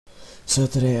So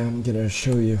today I'm gonna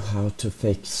show you how to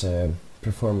fix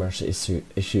performance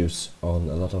issues on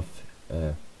a lot of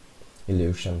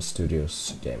Illusion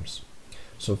Studios games.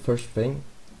 So first thing,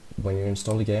 when you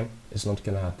install a game, it's not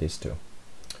gonna have these two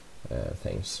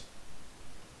things.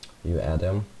 You add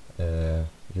them,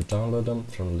 you download them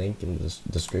from the link in the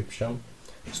description,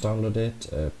 just download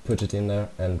it, put it in there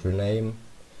and rename,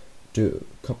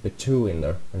 copy 2 in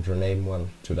there and rename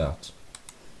 1 to that.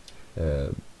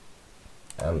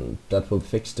 And that will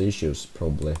fix the issues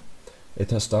probably. It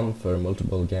has done for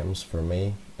multiple games for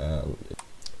me, and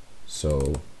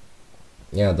so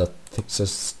yeah, that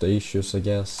fixes the issues I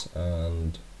guess.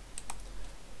 And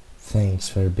thanks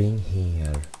for being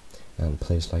here, and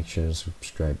please like, share and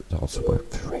subscribe. It also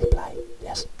works for replay.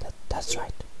 Yes, that's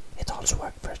right, it also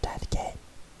worked for that game.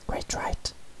 Great,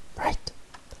 right?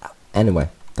 Anyway,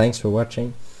 thanks for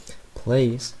watching.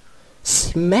 Please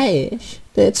smash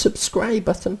that subscribe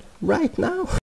button right now.